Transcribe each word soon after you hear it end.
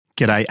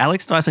G'day,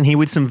 Alex Dyson here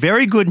with some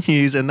very good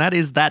news, and that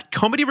is that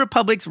Comedy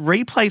Republic's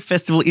Replay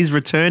Festival is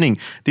returning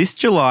this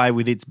July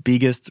with its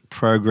biggest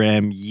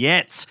program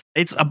yet.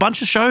 It's a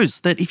bunch of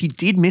shows that if you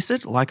did miss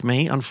it, like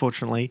me,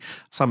 unfortunately,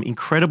 some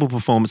incredible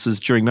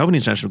performances during Melbourne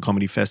International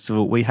Comedy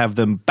Festival, we have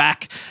them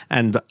back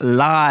and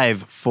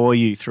live for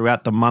you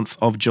throughout the month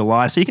of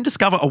July. So you can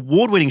discover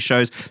award-winning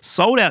shows,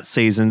 sold-out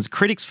seasons,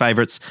 critics'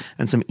 favourites,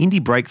 and some indie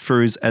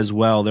breakthroughs as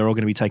well. They're all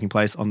going to be taking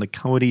place on the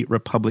Comedy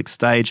Republic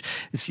stage.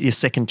 It's your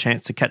second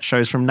chance to catch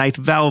shows from Nath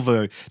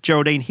Valvo,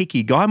 Geraldine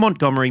Hickey, Guy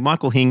Montgomery,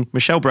 Michael Hing,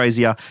 Michelle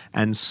Brazier,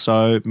 and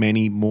so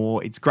many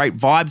more. It's great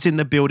vibes in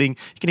the building.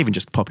 You can even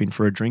just pop in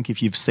for a drink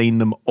if you've seen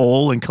them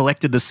all and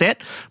collected the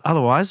set.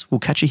 Otherwise, we'll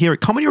catch you here at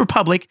Comedy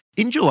Republic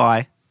in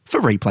July for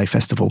Replay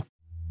Festival.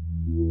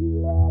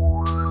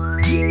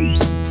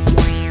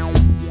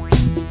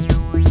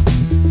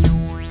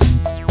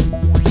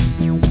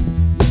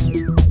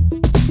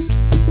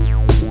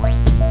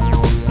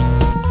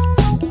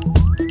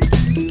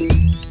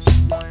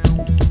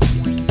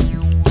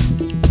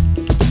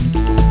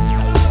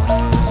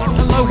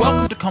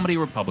 Welcome to Comedy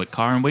Republic.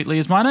 Kyron Wheatley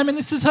is my name, and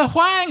this is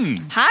Huang.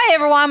 Hi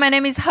everyone, my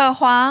name is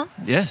Huang.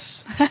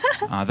 Yes,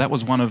 that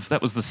was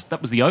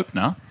the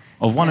opener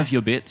of one of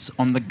your bits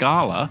on the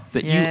gala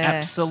that you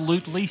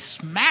absolutely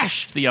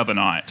smashed the other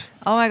night.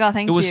 Oh my god,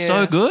 thank you. It was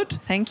so good.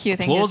 Thank you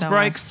so Applause much.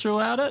 breaks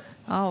throughout it.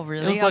 Oh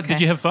really? Okay.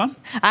 Did you have fun?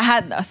 I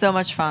had so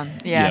much fun.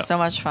 Yeah, so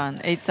much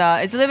fun. It's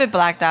a little bit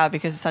blacked out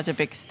because it's such a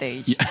big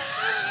stage.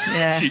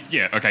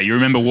 Yeah. Okay. You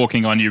remember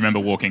walking on. You remember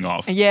walking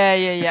off. Yeah.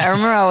 I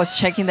remember I was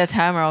checking the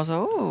timer. I was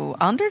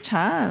under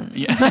 10.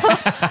 Yeah.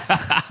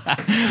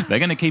 They're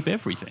going to keep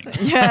everything.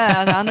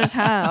 Yeah, under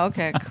 10.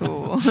 Okay,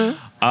 cool.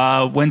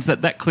 When's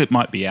that clip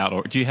might be out,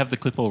 or do you have the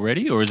clip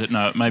already, or is it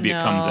no? Maybe it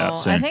comes out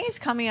soon. I think it's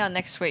coming out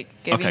next week.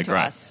 Giving to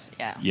us.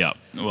 Yeah. Yeah.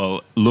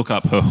 Well, look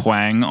up her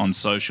Huang on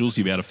socials.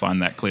 You'll be able to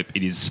find that clip.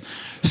 It is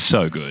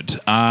so good.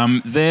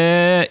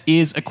 There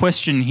is a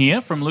question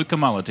here from Luca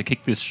Muller to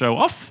kick this show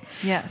off.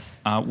 Yes.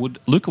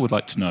 Luca would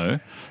like to know,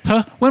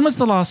 when was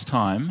the last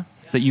time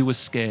that you were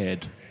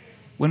scared?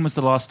 When was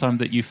the last time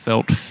that you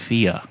felt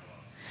fear?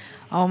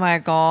 Oh my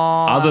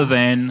god. Other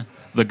than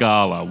the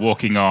gala,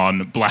 walking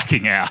on,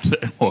 blacking out,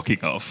 and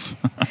walking off.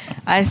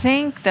 I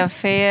think the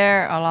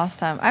fear last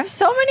time. I have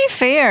so many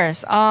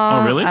fears.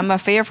 Oh, really? I'm a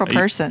fearful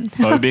person.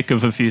 Phobic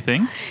of a few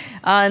things?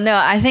 No,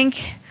 I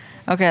think,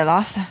 I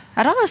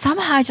don't know,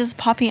 somehow just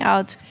popping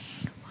out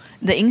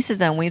the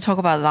incident when you talk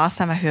about last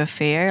time I feel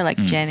fear, like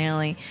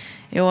genuinely,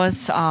 it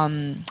was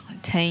 10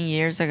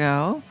 years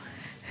ago.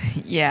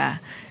 Yeah.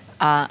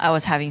 I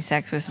was having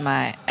sex with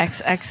my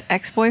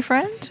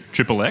ex-boyfriend.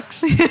 Triple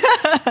X?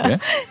 Yeah.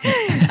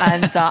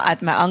 And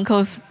at my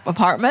uncle's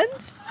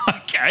apartment.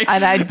 Okay.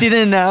 And I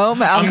didn't know.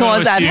 My uncle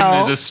was at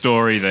home. There's a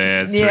story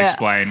there to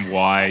explain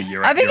why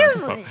you're at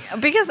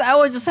because I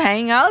was just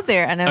hanging out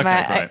there, and then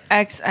my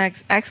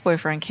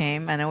ex-boyfriend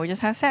came, and then we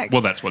just have sex.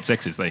 Well, that's what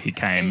sex is. He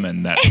came,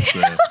 and that's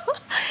the...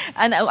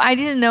 And I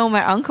didn't know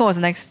my uncle was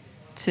next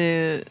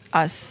to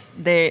us.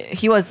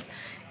 He was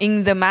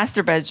in the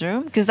master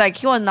bedroom because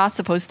he was not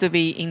supposed to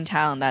be in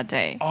town that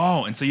day.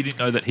 Oh, and so you didn't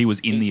know that he was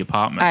in the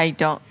apartment? I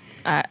don't.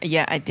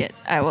 Yeah, I did.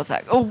 I was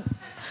like, oh.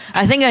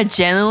 I think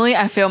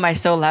I feel my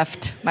soul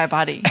left my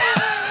body.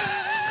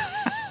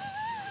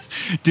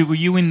 Were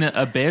you in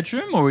a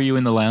bedroom or were you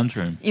in the lounge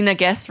room? In the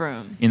guest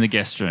room. In the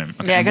guest room.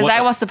 Okay. Yeah, because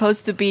I was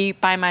supposed to be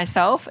by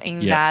myself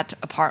in that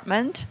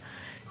apartment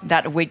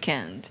that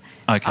weekend.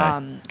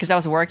 Okay. Because I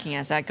was working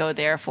as I go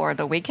there for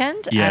the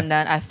weekend. Yeah. And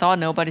then I thought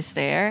nobody's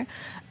there.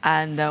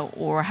 And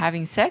we were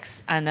having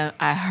sex. And then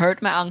I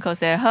heard my uncle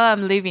say,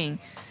 I'm leaving.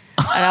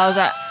 And I was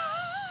like...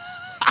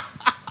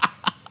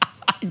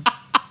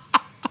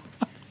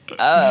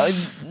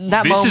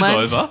 that this moment,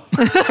 is over.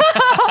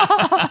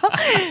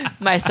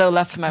 My soul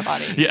left my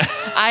body. Yeah.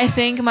 I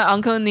think my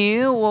uncle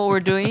knew what we're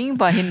doing,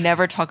 but he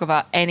never talked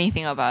about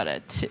anything about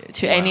it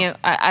to any.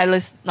 At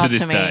least not to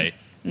this to me. Day.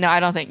 No,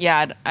 I don't think.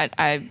 Yeah, but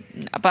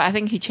I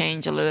think he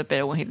changed a little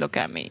bit when he looked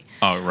at me.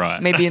 Oh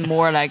right. Maybe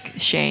more like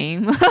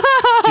shame.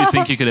 Do you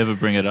think you could ever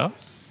bring it up?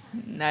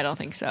 No, I don't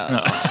think so.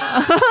 No.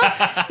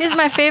 He's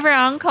my favorite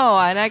uncle,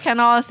 and I can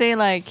all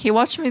say he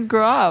watched me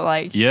grow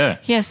up. He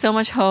has so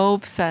much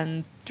hopes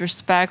and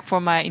respect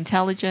for my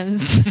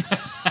intelligence.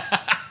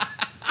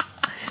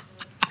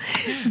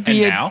 And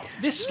now,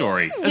 this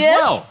story as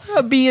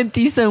well. Be a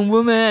decent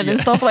woman and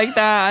stuff like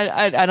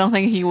that. I don't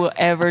think he will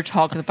ever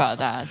talk about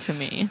that to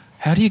me.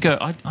 How do you go?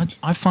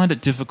 I find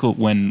it difficult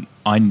when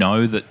I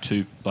know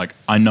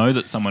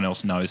that someone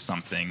else knows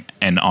something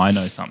and I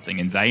know something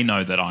and they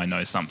know that I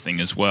know something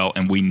as well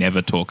and we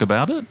never talk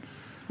about it.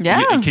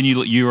 Yeah.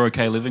 You're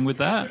okay living with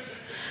that?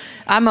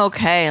 I'm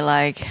okay.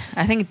 I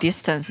think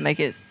distance makes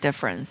a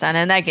difference.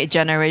 And then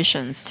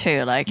generations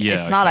too.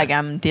 It's not like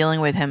I'm dealing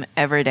with him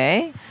every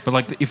day.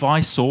 But if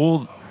I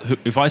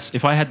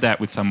had that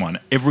with someone,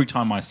 every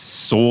time I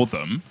saw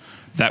them,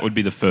 that would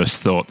be the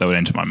first thought that would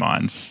enter my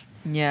mind.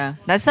 Yeah,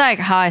 that's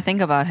how I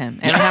think about him.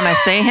 Every time I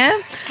say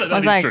him, So I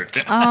was like, true.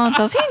 oh,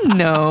 does he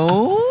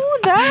know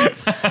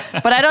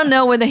that. But I don't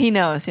know whether he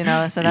knows, you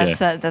know. So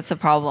that's a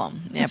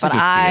problem. Yeah, That's a but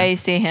good I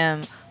see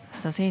him.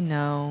 Does he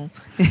know?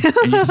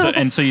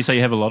 And so you say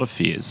you have a lot of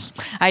fears.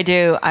 I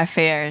do. I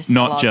fears. a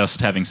Not lot.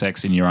 just having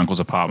sex in your uncle's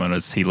apartment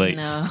as he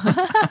leaves. No.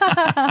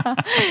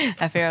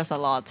 I fears a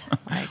lot.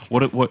 Like,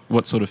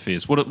 What sort of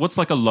fears? What's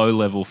like a low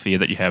level fear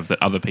that you have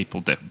that other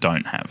people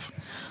don't have?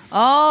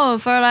 oh,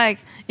 for like,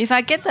 if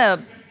I get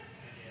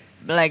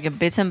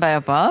bitten by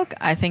a bug,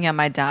 I think I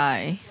might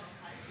die.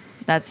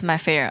 That's my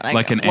fear.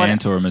 Like an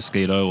ant or a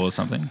mosquito or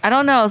something? I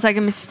don't know. It's like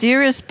a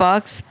mysterious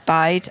bug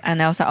bite,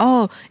 and I was like,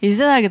 "Oh, is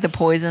it like the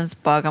poisonous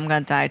bug? I'm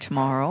gonna die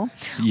tomorrow,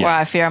 Yeah. or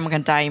I fear I'm gonna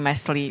die in my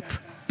sleep."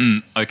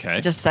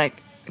 Okay. Just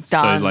like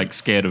done. So like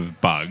scared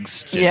of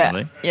bugs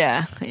generally.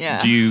 Yeah.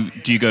 Do you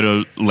go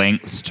to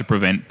lengths to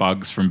prevent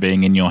bugs from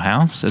being in your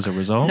house as a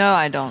result? No,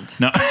 I don't.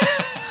 No.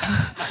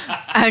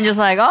 I'm just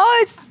like,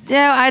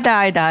 I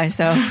die.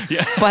 So,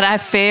 but I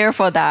fear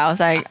for that. I was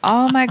like,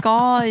 oh my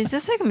god, is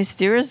this like a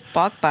mysterious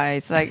bug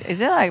bite? Like,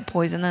 is it like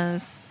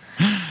poisonous?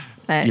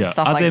 Like,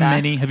 stuff Are like there that.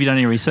 many? Have you done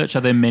any research?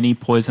 Are there many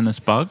poisonous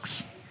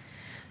bugs?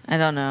 I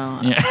don't know.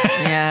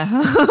 Yeah.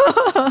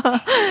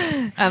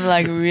 I'm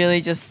like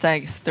really just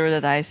like through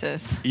the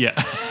dices. Yeah.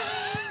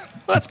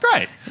 Well, that's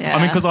great. Yeah. I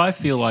mean, because I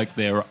feel like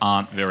there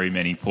aren't very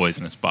many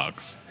poisonous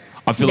bugs.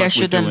 I feel There like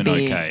we're shouldn't doing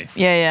be. okay.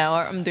 Yeah,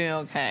 or I'm doing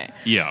okay.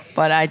 Yeah.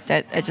 But I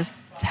just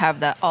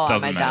have that. Oh,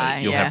 Doesn't I might matter. die.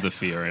 You'll yeah. have the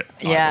fear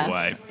yeah. either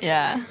way.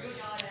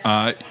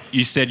 Yeah.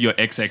 You said your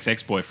ex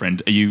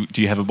boyfriend. Do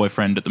you have a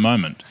boyfriend at the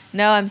moment?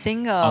 No, I'm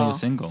single. Oh, you're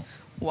single.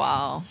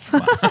 Wow.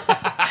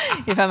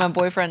 If I'm a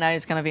boyfriend now,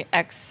 it's gonna be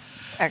ex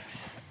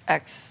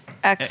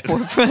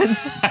boyfriend.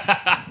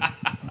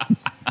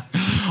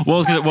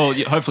 Well,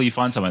 hopefully you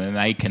find someone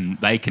and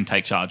they can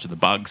take charge of the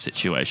bug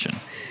situation.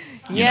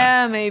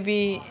 Yeah,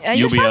 maybe. You'll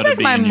You be sound able to like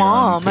be my in your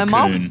mom. own My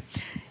mom. cocoon.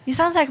 You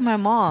sound like my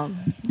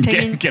mom.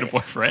 Taking Get a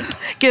boyfriend.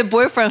 get a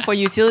boyfriend for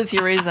utility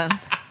reason.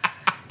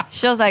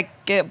 She was like,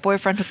 get a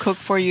boyfriend to cook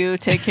for you,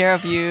 take care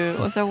of you.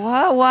 I was like,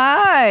 what?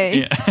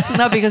 Why? Yeah.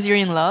 Not because you're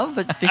in love,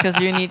 but because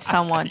you need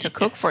someone to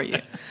cook for you.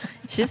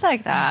 She's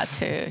like that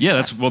too.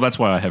 Yeah, that's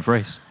why I have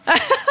Reese.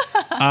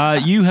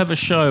 You have a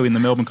show in the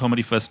Melbourne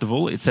Comedy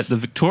Festival. It's at the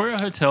Victoria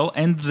Hotel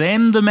and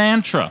then the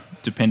Mantra,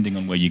 depending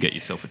on where you get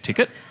yourself a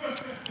ticket.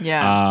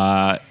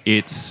 Yeah.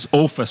 It's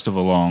all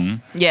festival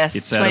long. Yes,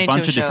 It's at a 22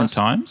 bunch of different shows.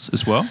 times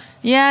as well.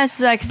 Yeah, it's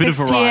like Bit of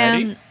 6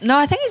 variety. p.m. No,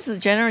 I think it's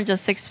generally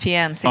just 6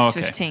 p.m.,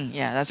 6:15.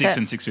 Yeah, that's 6 it.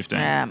 and 6:15.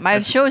 Yeah,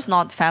 my show is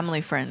not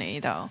family friendly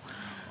though.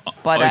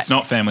 But It's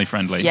not family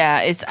friendly. Yeah,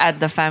 it's at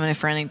the family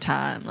friendly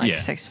time, like Yeah.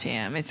 6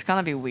 p.m. It's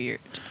gonna be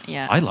weird.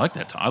 Yeah. I like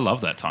that time. I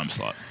love that time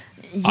slot.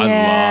 yeah. I love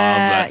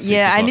that 6 Yeah,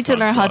 I o'clock need to time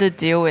learn how slot. to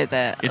deal with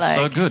it. It's like,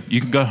 so good.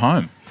 You can go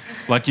home.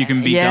 Like you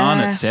can be Yeah. done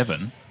at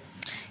 7.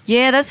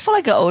 Yeah, that's for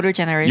like an older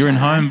generation. You're in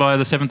home by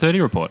the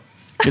 7:30 report.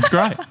 It's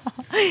great.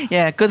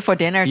 Yeah, good for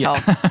dinner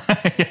talk.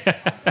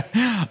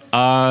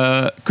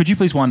 Could you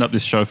please wind up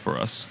this show for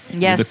us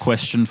Yes. with a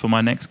question for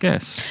my next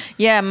guest?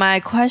 Yeah, my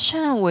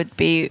question would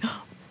be,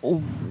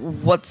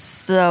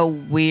 what's the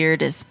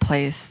weirdest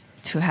place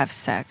to have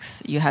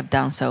sex you have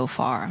done so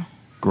far?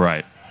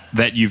 Great.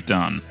 That you've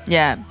done.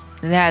 Yeah,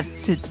 they have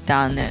to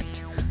done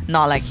it,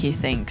 not like he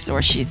thinks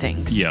or she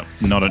thinks. Yeah.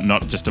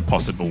 Not just a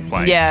possible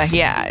place.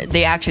 Yeah,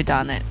 they actually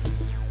done it.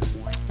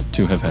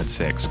 To have had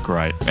sex.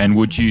 Great. And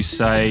would you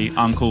say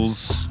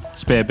uncle's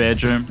spare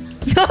bedroom?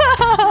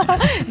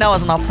 That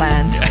was not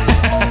planned.